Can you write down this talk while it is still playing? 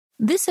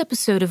This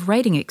episode of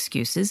Writing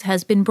Excuses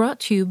has been brought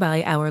to you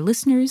by our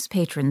listeners,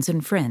 patrons,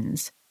 and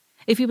friends.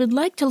 If you would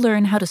like to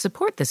learn how to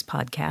support this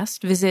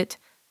podcast, visit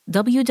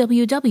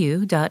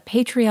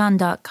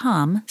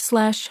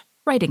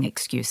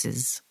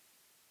www.patreon.com/writingexcuses.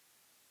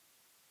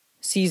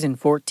 Season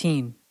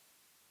 14.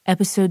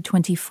 Episode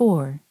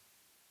 24.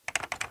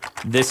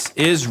 This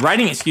is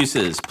Writing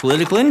Excuses,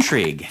 Political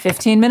Intrigue.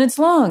 15 minutes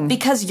long.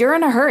 Because you're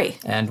in a hurry.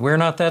 And we're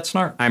not that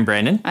smart. I'm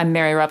Brandon. I'm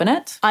Mary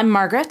Robinette. I'm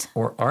Margaret.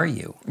 Or are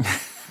you?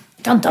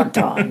 Dun dun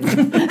dun.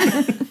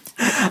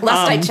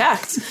 Last I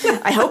checked.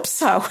 I hope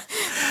so.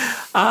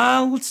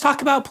 Let's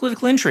talk about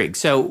political intrigue.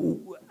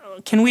 So,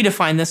 can we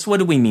define this? What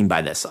do we mean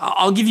by this?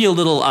 I'll give you a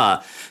little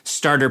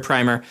starter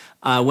primer.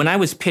 When I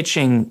was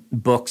pitching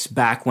books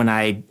back when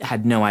I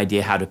had no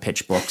idea how to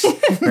pitch books,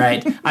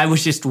 right? I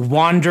was just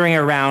wandering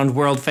around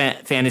World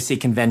Fantasy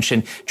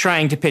Convention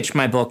trying to pitch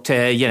my book to,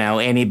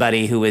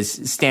 anybody who was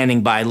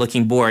standing by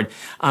looking bored.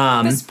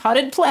 This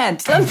potted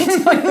plant. Let me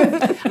tell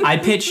you. I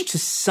pitched to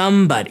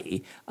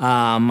somebody.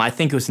 I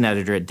think it was an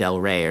editor at Del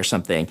Rey or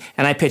something.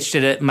 And I pitched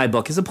my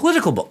book as a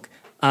political book.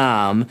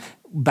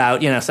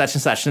 About, such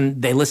and such.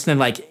 And they listened and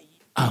like,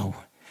 oh,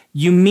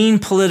 you mean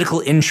political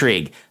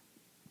intrigue,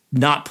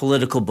 not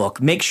political book.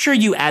 Make sure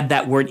you add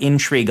that word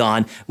intrigue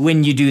on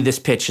when you do this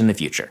pitch in the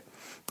future.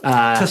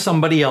 To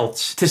somebody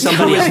else. To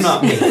somebody else.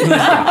 Not me.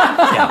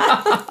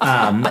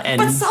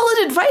 But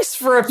solid advice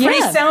for a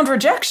pretty sound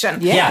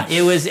rejection. Yeah,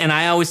 it was, and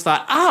I always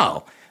thought,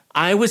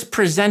 I was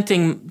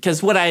presenting,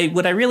 because what I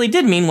really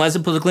did mean was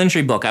a political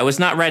intrigue book. I was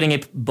not writing a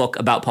book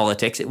about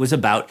politics. It was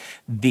about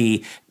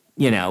the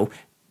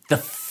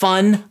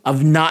fun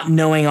of not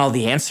knowing all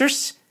the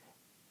answers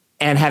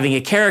and having a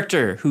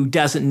character who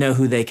doesn't know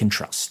who they can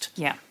trust.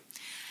 Yeah.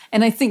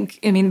 And I think,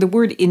 the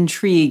word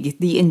intrigue,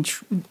 it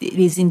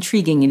is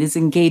intriguing, it is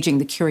engaging,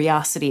 the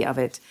curiosity of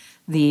it,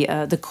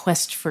 the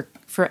quest for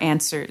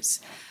answers.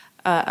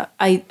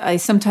 I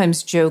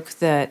sometimes joke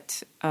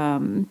that,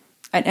 and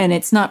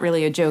it's not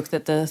really a joke,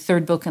 that the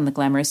third book in the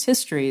Glamorous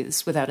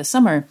Histories, Without a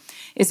Summer,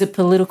 is a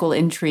political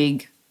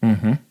intrigue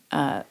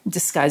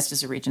disguised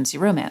as a Regency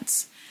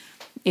romance.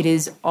 It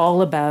is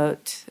all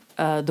about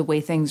the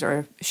way things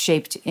are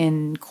shaped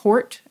in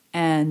court,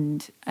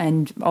 and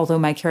although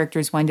my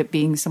characters wind up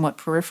being somewhat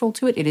peripheral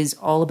to it, it is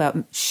all about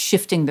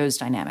shifting those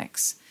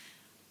dynamics.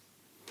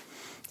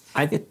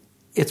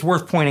 It's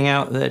worth pointing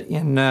out that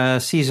in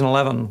Season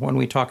 11, when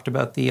we talked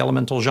about the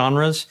elemental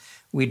genres,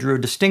 we drew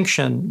a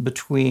distinction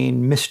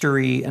between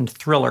mystery and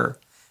thriller.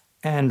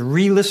 And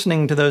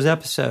re-listening to those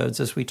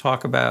episodes as we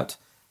talk about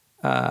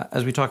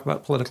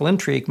political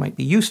intrigue might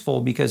be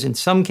useful, because in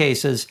some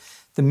cases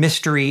the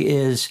mystery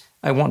is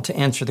I want to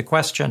answer the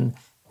question,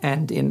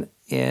 and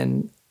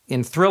in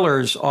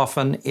thrillers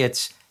often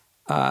it's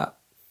I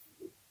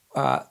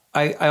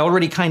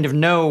already kind of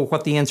know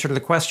what the answer to the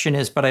question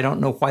is, but I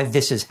don't know why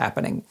this is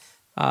happening.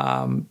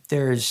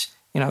 There's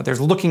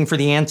looking for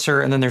the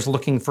answer, and then there's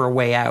looking for a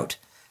way out.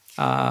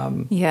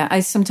 I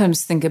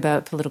sometimes think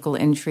about political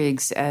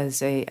intrigues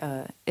as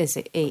a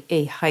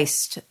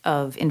heist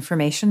of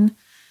information.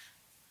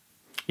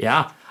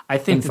 Yeah, I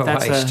think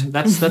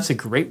that's a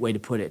great way to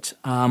put it.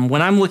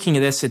 When I'm looking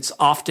at this, it's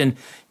often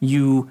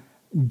you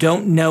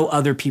don't know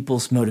other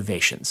people's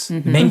motivations.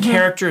 Mm-hmm. Main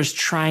character is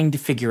trying to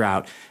figure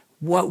out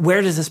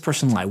where does this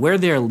person lie, where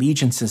their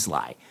allegiances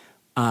lie,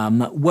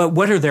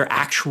 what are their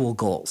actual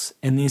goals,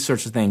 and these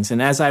sorts of things. And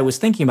as I was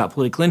thinking about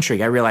political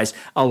intrigue, I realized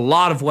a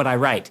lot of what I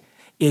write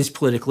is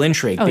political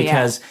intrigue,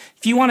 because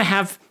if you want to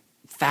have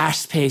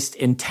fast-paced,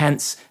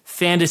 intense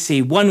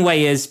fantasy, one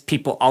way is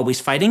people always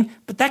fighting,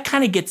 but that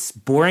kind of gets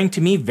boring to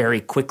me very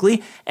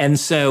quickly. And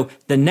so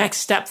the next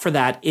step for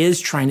that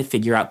is trying to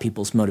figure out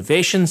people's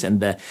motivations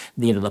and the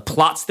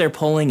plots they're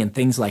pulling and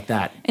things like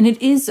that. And it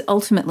is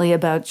ultimately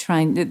about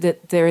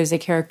that there is a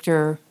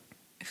character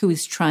who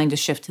is trying to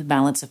shift the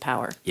balance of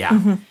power. Yeah.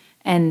 Mm-hmm.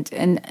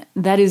 And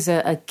that is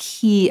a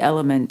key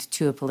element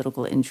to a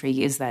political intrigue,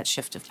 is that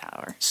shift of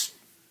power.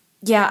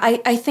 Yeah,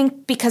 I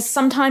think because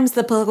sometimes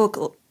the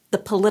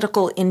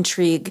political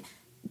intrigue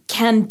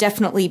can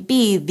definitely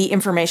be the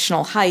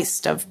informational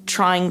heist of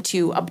trying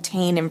to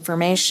obtain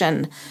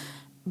information,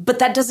 but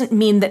that doesn't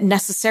mean that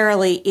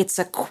necessarily it's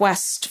a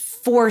quest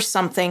for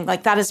something.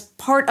 Like, that is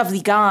part of the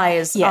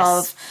guise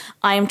of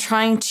I am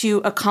trying to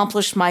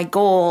accomplish my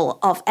goal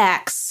of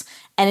X,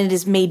 and it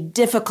is made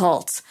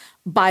difficult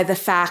by the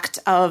fact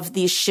of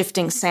these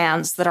shifting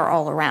sands that are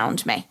all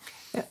around me.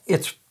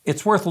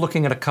 It's worth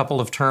looking at a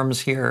couple of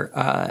terms here.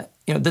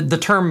 The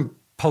term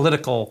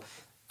political,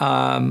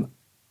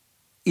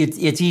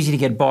 it's easy to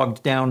get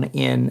bogged down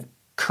in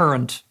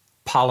current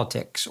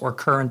politics or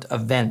current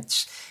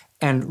events.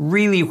 And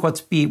really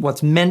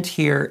what's meant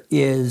here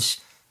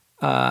is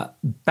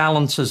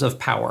balances of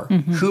power.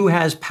 Mm-hmm. Who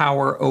has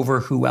power over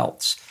who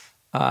else?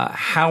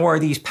 How are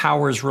these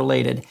powers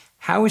related?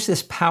 How is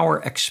this power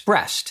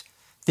expressed?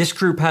 This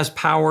group has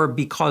power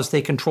because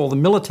they control the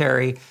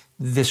military.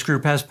 This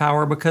group has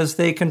power because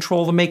they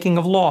control the making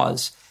of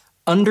laws.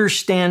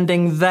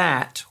 Understanding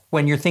that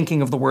when you're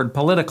thinking of the word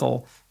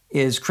political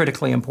is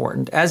critically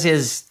important, as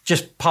is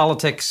just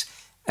politics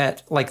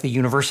at like the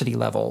university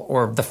level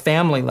or the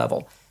family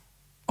level.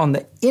 On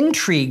the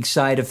intrigue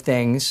side of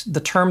things, the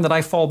term that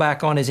I fall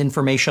back on is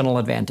informational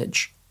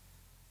advantage,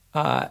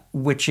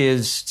 which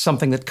is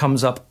something that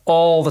comes up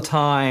all the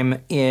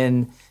time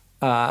in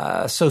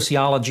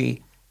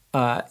sociology.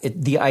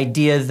 The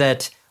idea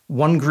that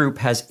one group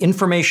has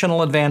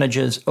informational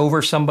advantages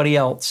over somebody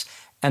else,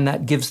 and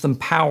that gives them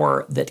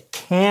power that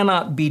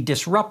cannot be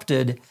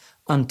disrupted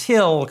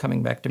until,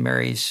 coming back to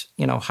Mary's,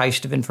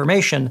 heist of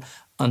information,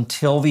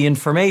 until the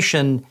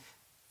information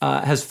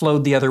has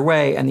flowed the other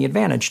way and the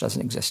advantage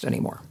doesn't exist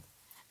anymore.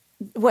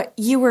 What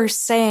you were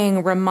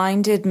saying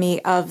reminded me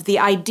of the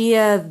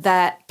idea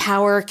that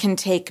power can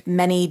take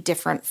many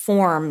different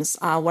forms.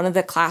 One of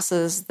the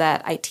classes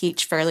that I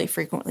teach fairly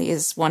frequently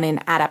is one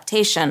in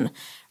adaptation,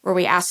 where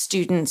we ask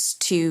students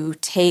to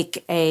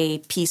take a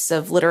piece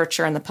of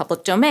literature in the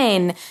public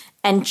domain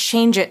and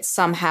change it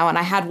somehow. And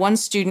I had one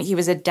student, he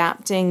was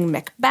adapting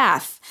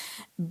Macbeth,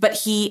 but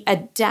he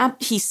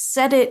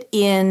set it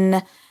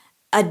in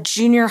a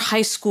junior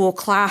high school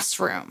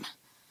classroom.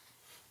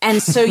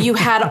 And so you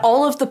had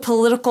all of the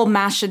political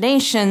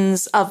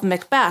machinations of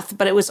Macbeth,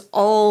 but it was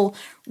all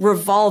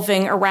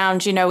revolving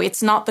around,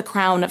 it's not the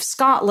crown of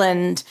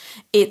Scotland,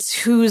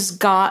 it's who's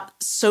got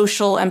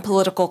social and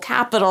political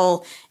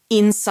capital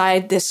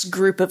inside this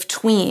group of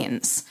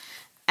tweens.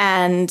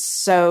 And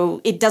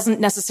so it doesn't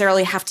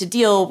necessarily have to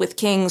deal with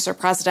kings or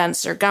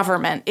presidents or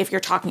government if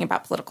you're talking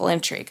about political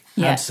intrigue.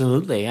 Yeah.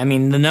 Absolutely. I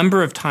mean, the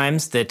number of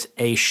times that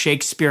a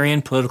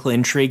Shakespearean political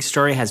intrigue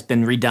story has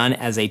been redone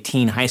as a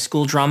teen high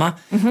school drama,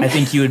 I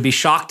think you would be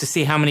shocked to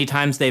see how many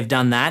times they've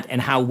done that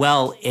and how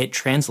well it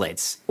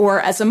translates.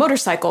 Or as a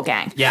motorcycle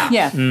gang. Yeah.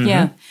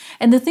 Yeah.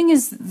 And the thing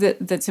is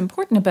that's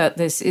important about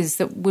this is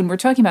that when we're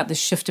talking about the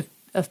shift of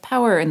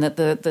power and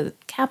the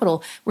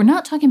capital, we're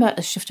not talking about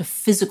a shift of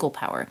physical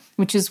power,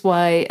 which is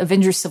why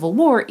Avengers Civil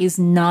War is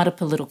not a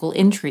political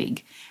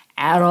intrigue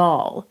at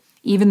all,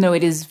 even though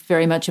it is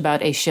very much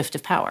about a shift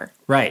of power.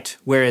 Right.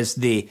 Whereas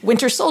the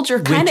Winter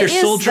Soldier kind of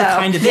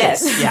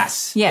is, is.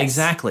 Yes. Yes.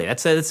 Exactly.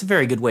 That's a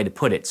very good way to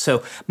put it.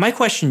 So my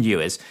question to you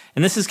is,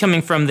 and this is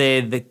coming from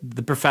the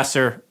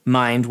professor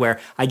mind, where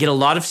I get a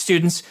lot of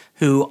students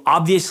who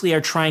obviously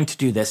are trying to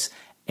do this,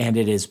 and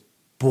it is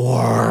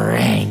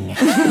boring.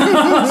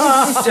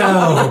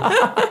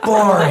 So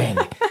boring.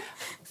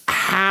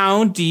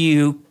 How do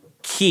you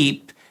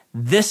keep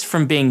this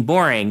from being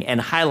boring and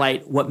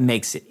highlight what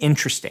makes it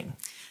interesting?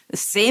 The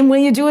same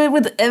way you do it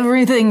with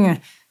everything.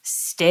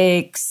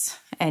 Stakes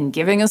and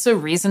giving us a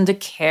reason to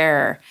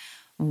care.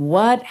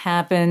 What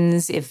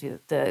happens if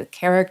the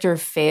character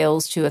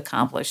fails to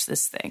accomplish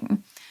this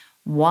thing?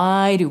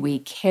 Why do we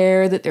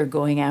care that they're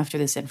going after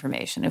this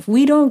information? If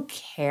we don't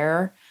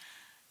care,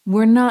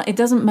 it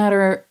doesn't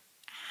matter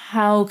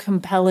how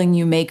compelling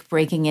you make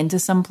breaking into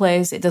some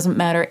place. It doesn't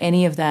matter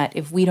any of that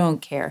if we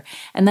don't care.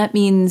 And that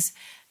means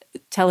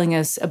telling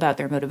us about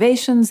their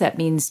motivations. That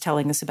means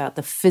telling us about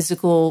the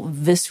physical,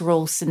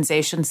 visceral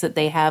sensations that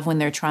they have when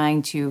they're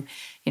trying to,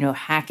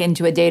 hack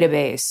into a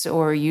database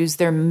or use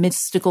their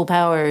mystical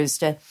powers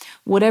to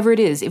whatever it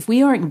is. If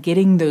we aren't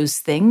getting those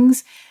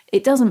things,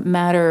 it doesn't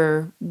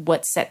matter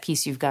what set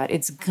piece you've got.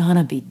 It's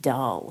gonna be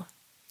dull.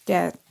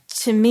 Yeah.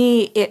 To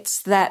me,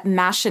 it's that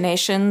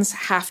machinations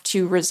have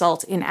to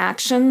result in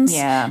actions,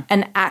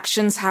 and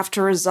actions have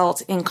to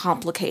result in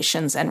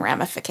complications and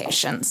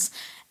ramifications.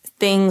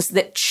 Things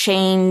that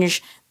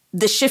change.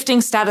 The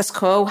shifting status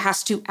quo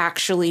has to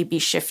actually be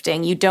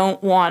shifting. You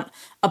don't want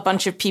a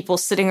bunch of people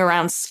sitting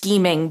around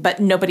scheming, but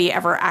nobody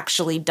ever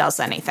actually does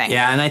anything.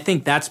 Yeah, and I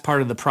think that's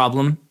part of the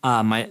problem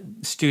my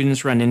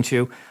students run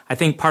into. I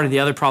think part of the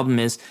other problem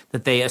is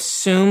that they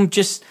assume,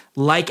 just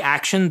like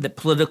action, that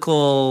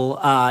political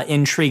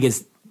intrigue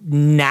is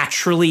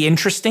naturally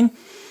interesting.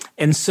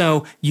 And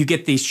so you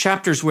get these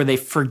chapters where they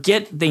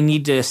forget they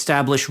need to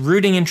establish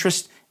rooting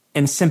interest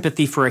and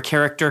sympathy for a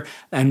character,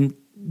 and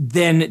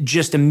then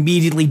just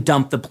immediately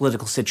dump the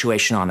political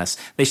situation on us.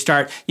 They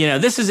start,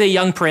 this is a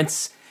young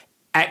prince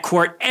at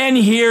court, and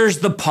here's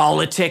the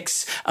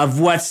politics of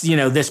what's,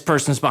 this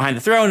person's behind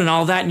the throne and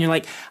all that. And you're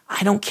like,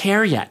 I don't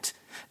care yet.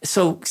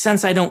 So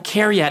since I don't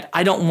care yet,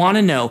 I don't want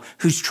to know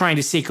who's trying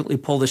to secretly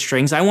pull the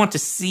strings. I want to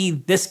see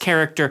this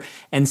character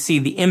and see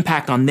the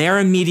impact on their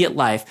immediate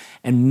life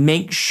and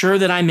make sure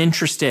that I'm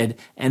interested,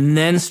 and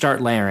then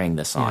start layering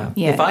this on.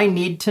 Yeah. If I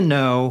need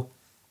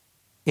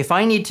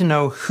to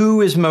know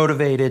who is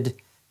motivated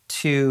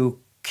to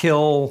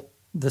kill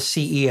the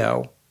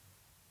CEO,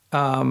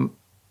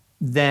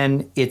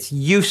 then it's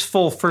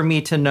useful for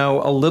me to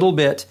know a little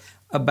bit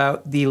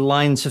about the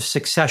lines of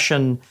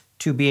succession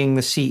to being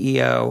the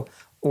CEO,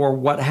 or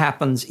what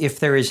happens if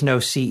there is no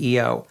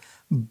CEO.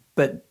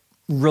 But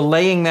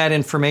relaying that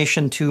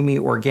information to me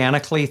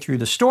organically through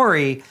the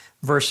story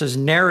versus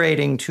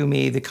narrating to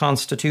me the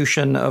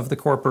constitution of the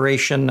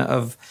corporation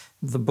of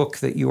the book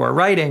that you are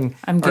writing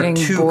are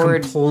two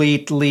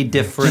completely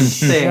different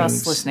things.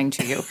 Just listening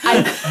to you.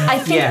 I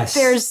think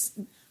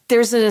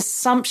there's an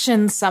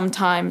assumption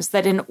sometimes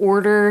that in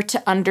order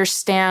to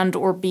understand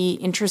or be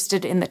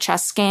interested in the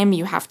chess game,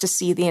 you have to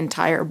see the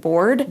entire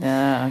board.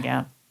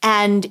 Yeah.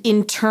 And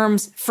in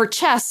terms for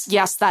chess,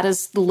 yes, that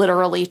is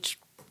literally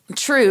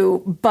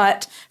true.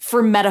 But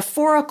for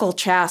metaphorical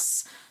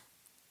chess,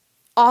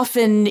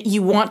 often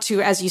you want to,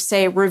 as you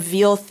say,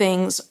 reveal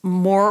things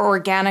more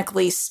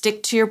organically,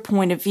 stick to your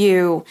point of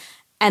view,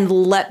 and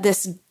let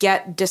this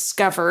get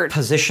discovered.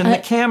 Position the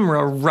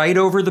camera right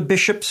over the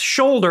bishop's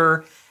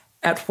shoulder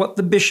at what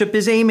the bishop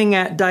is aiming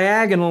at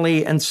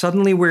diagonally, and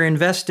suddenly we're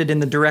invested in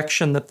the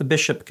direction that the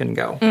bishop can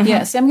go. Mm-hmm.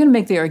 Yeah, see, I'm going to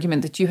make the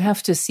argument that you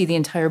have to see the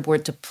entire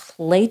board to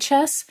play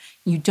chess.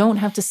 You don't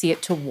have to see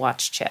it to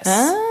watch chess.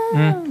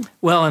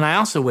 Well, and I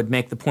also would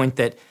make the point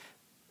that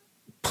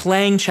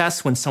playing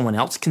chess when someone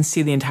else can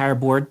see the entire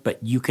board,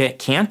 but you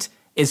can't,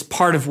 is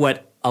part of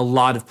what a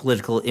lot of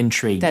political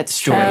intrigue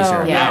stories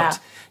are about.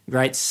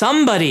 Right?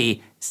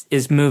 Somebody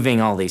is moving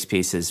all these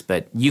pieces,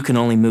 but you can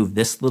only move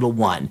this little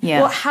one.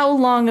 Yeah. Well, how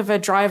long of a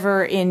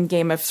driver in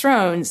Game of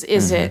Thrones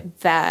is it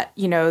that,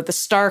 the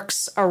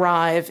Starks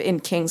arrive in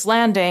King's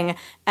Landing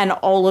and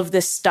all of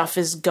this stuff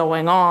is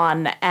going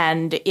on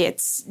and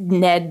it's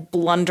Ned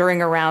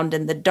blundering around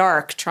in the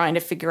dark trying to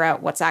figure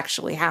out what's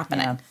actually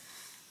happening? Yeah.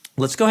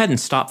 Let's go ahead and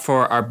stop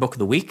for our book of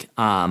the week.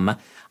 I'm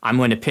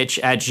going to pitch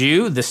at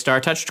you The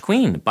Star-Touched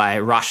Queen by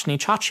Roshni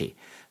Chachi.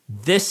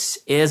 This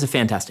is a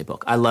fantastic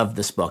book. I love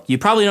this book. You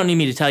probably don't need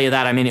me to tell you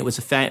that. I mean, it was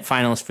a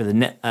finalist for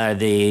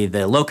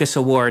the Locus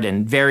Award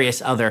and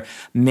various other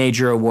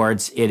major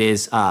awards. It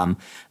is a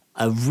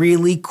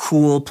really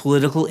cool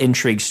political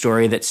intrigue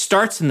story that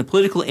starts in the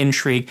political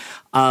intrigue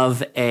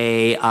of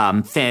a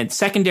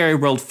secondary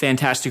world,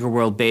 fantastical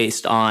world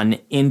based on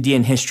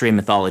Indian history and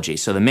mythology.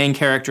 So the main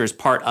character is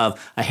part of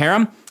a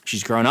harem.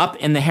 She's grown up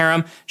in the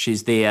harem.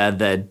 She's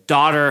the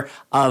daughter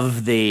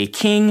of the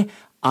king.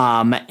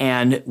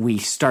 And we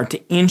start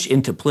to inch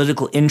into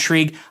political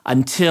intrigue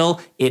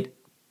until it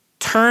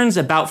turns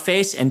about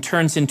face and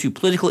turns into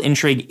political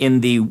intrigue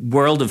in the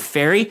world of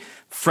fairy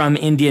from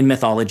Indian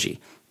mythology.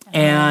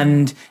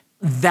 And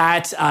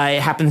that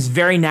happens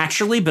very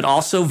naturally, but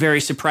also very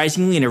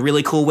surprisingly in a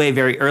really cool way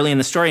very early in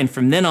the story. And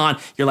from then on,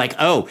 you're like,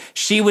 oh,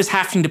 she was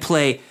having to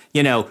play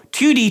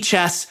 2D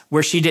chess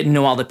where she didn't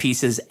know all the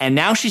pieces, and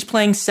now she's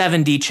playing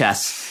 7D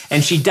chess,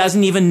 and she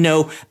doesn't even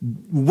know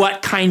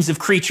what kinds of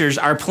creatures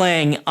are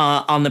playing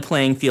on the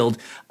playing field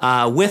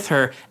with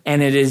her.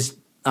 And it is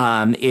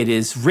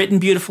written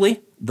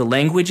beautifully. The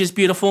language is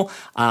beautiful.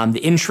 The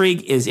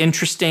intrigue is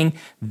interesting.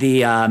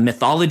 The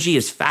mythology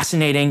is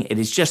fascinating. It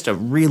is just a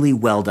really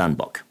well done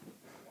book.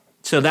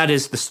 So that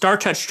is The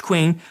Star-Touched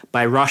Queen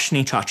by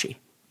Roshni Chachi.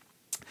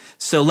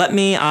 So let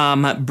me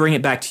bring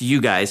it back to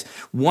you guys.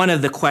 One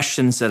of the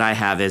questions that I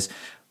have is,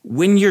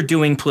 when you're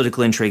doing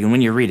political intrigue and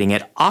when you're reading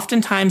it,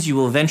 oftentimes you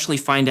will eventually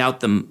find out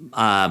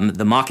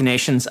the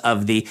machinations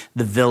of the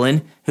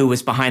villain who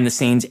was behind the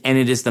scenes, and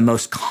it is the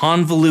most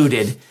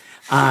convoluted.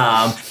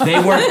 They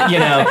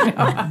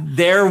weren't,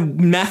 their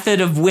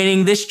method of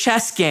winning this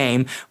chess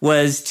game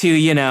was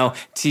to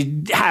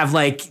have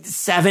like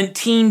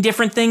 17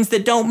 different things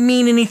that don't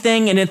mean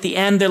anything. And at the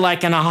end, they're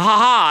like,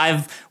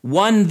 I've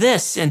won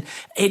this. And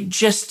it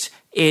just,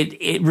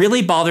 it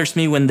really bothers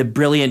me when the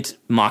brilliant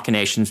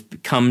machinations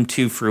come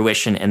to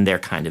fruition and they're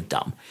kind of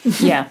dumb.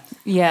 Yeah.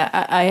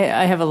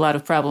 I have a lot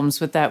of problems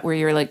with that where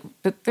you're like,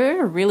 but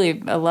there are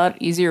really a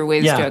lot easier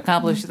ways to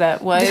accomplish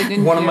that. Why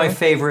didn't One of my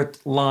favorite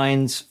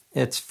lines,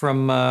 it's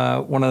from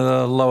one of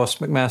the Lois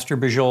McMaster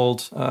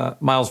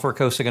Bujold, Miles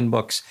Vorkosigan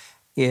books,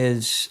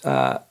 is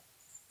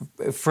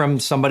from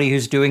somebody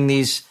who's doing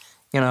these,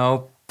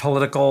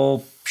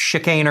 political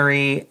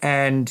chicanery,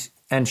 and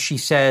she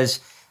says,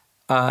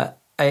 I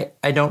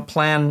don't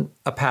plan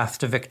a path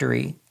to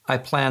victory. I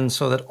plan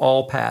so that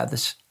all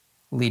paths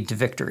lead to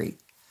victory.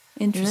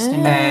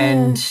 Interesting.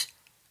 And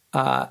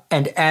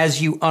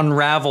as you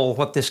unravel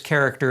what this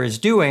character is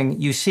doing,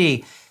 you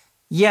see,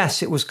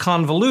 yes, it was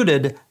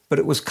convoluted, but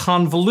it was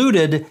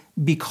convoluted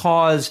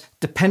because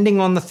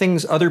depending on the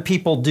things other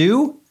people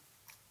do,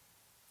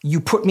 you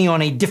put me on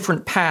a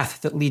different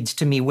path that leads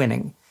to me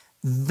winning.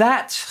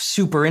 That's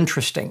super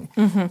interesting.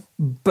 Mm-hmm.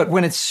 But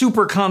when it's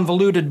super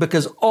convoluted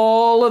because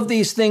all of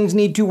these things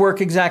need to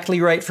work exactly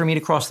right for me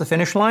to cross the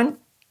finish line,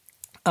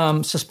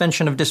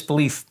 suspension of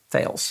disbelief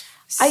fails.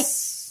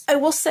 I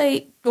will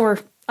say, or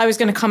I was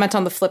going to comment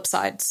on the flip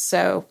side,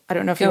 so I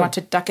don't know if you want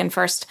to duck in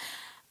first.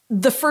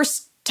 The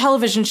first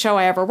television show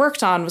I ever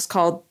worked on was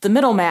called The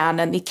Middleman,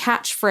 and the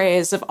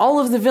catchphrase of all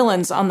of the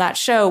villains on that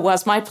show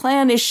was, "My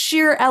plan is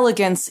sheer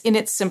elegance in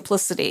its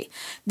simplicity."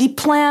 The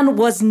plan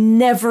was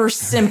never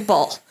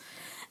simple.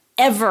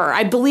 Ever.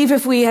 I believe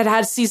if we had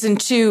had season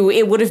 2,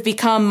 it would have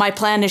become "My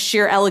plan is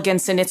sheer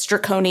elegance in its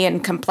draconian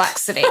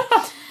complexity."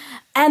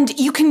 And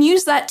you can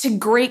use that to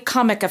great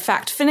comic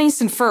effect. Phineas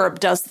and Ferb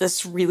does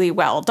this really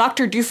well.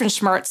 Dr.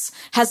 Doofenshmirtz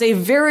has a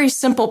very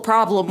simple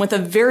problem with a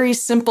very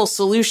simple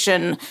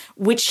solution,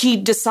 which he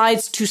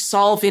decides to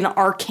solve in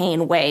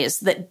arcane ways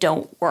that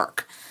don't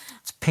work.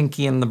 It's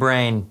Pinky and the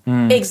Brain.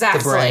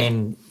 Exactly. The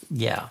brain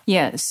Yeah.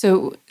 Yeah.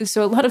 So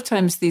a lot of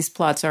times these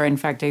plots are, in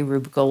fact, a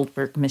Rube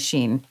Goldberg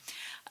machine.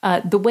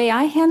 The way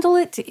I handle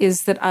it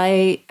is that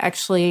I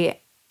actually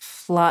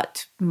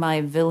plot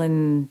my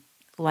villain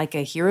like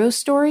a hero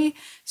story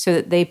so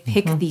that they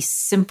pick the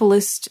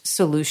simplest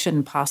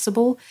solution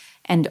possible,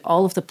 and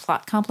all of the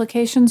plot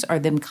complications are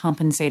them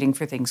compensating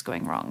for things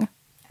going wrong.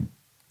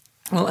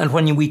 Well, and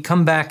when we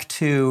come back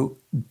to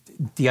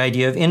the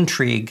idea of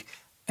intrigue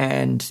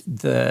and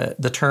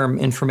the term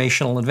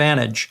informational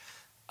advantage,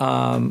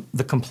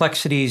 the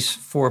complexities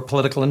for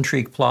political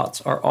intrigue plots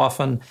are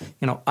often,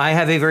 I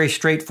have a very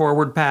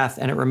straightforward path,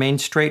 and it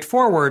remains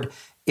straightforward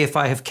if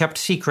I have kept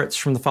secrets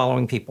from the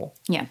following people.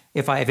 Yeah.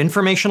 If I have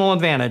informational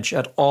advantage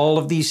at all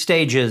of these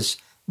stages,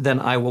 then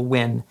I will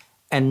win.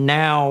 And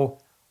now,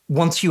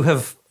 once you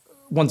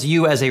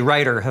as a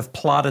writer have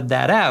plotted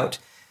that out,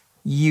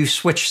 you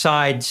switch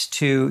sides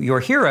to your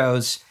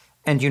heroes,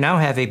 and you now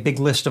have a big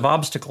list of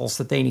obstacles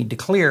that they need to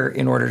clear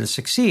in order to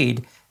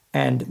succeed,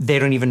 and they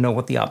don't even know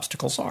what the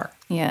obstacles are.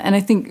 Yeah, and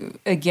I think,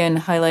 again,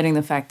 highlighting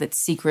the fact that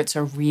secrets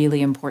are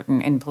really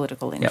important in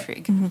political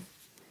intrigue. Yep. Mm-hmm.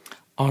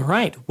 All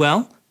right,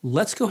 well,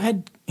 let's go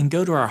ahead and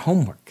go to our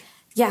homework.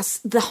 Yes,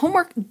 the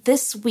homework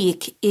this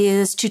week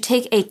is to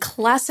take a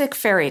classic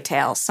fairy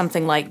tale,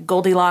 something like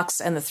Goldilocks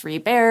and the Three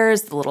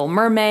Bears, The Little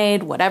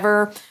Mermaid,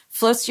 whatever,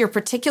 floats your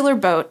particular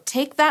boat.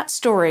 Take that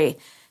story.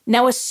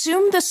 Now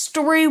assume the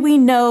story we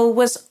know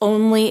was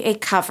only a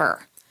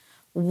cover.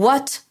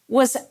 What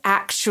was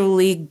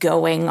actually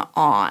going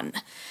on?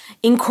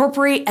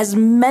 Incorporate as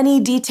many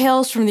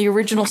details from the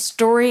original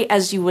story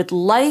as you would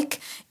like.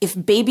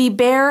 If Baby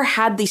Bear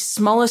had the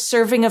smallest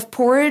serving of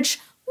porridge,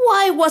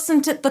 why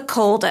wasn't it the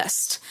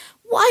coldest?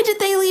 Why did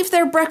they leave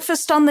their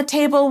breakfast on the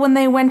table when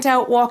they went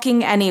out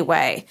walking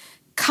anyway?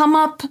 Come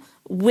up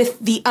with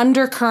the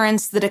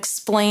undercurrents that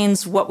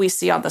explains what we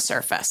see on the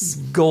surface.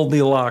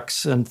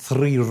 Goldilocks and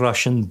 3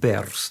 Russian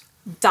bears.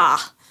 Da.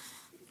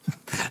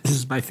 This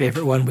is my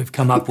favorite one we've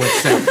come up with,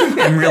 so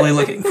I'm really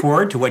looking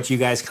forward to what you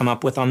guys come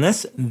up with on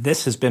this.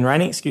 This has been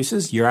Writing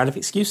Excuses. You're out of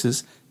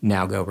excuses.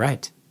 Now go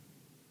write.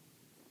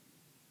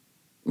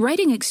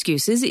 Writing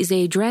Excuses is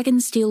a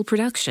Dragonsteel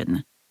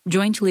production,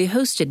 jointly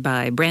hosted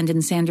by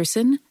Brandon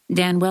Sanderson,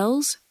 Dan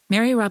Wells,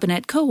 Mary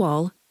Robinette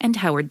Kowal, and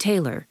Howard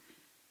Taylor.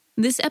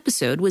 This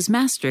episode was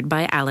mastered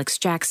by Alex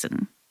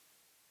Jackson.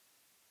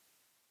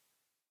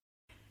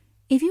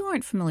 If you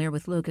aren't familiar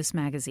with Locus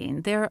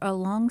Magazine, they're a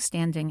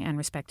long-standing and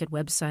respected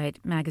website,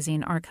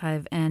 magazine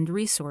archive, and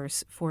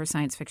resource for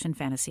science fiction,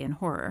 fantasy, and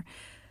horror.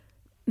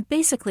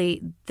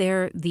 Basically,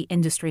 they're the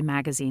industry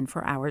magazine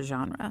for our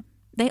genre.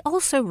 They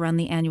also run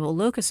the annual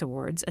Locus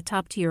Awards, a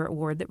top-tier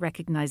award that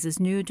recognizes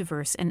new,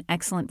 diverse, and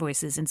excellent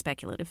voices in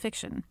speculative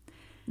fiction.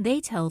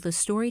 They tell the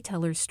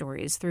storyteller's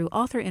stories through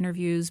author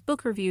interviews,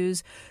 book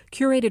reviews,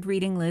 curated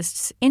reading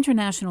lists,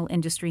 international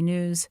industry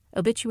news,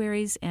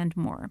 obituaries, and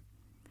more.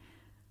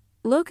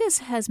 Locus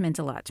has meant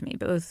a lot to me,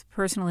 both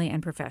personally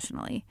and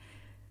professionally.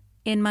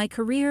 In my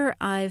career,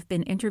 I've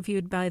been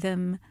interviewed by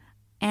them,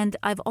 and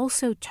I've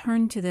also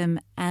turned to them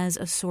as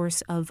a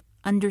source of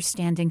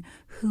understanding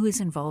who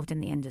is involved in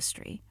the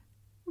industry.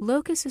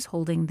 Locus is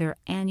holding their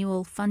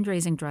annual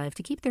fundraising drive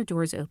to keep their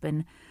doors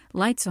open,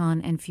 lights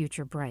on, and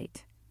future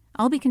bright.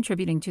 I'll be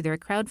contributing to their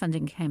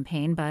crowdfunding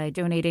campaign by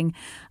donating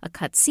a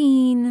cut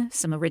scene,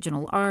 some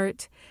original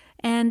art,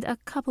 and a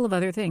couple of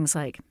other things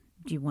like,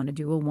 do you want to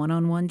do a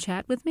one-on-one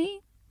chat with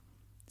me?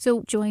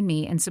 So join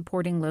me in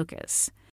supporting Locus.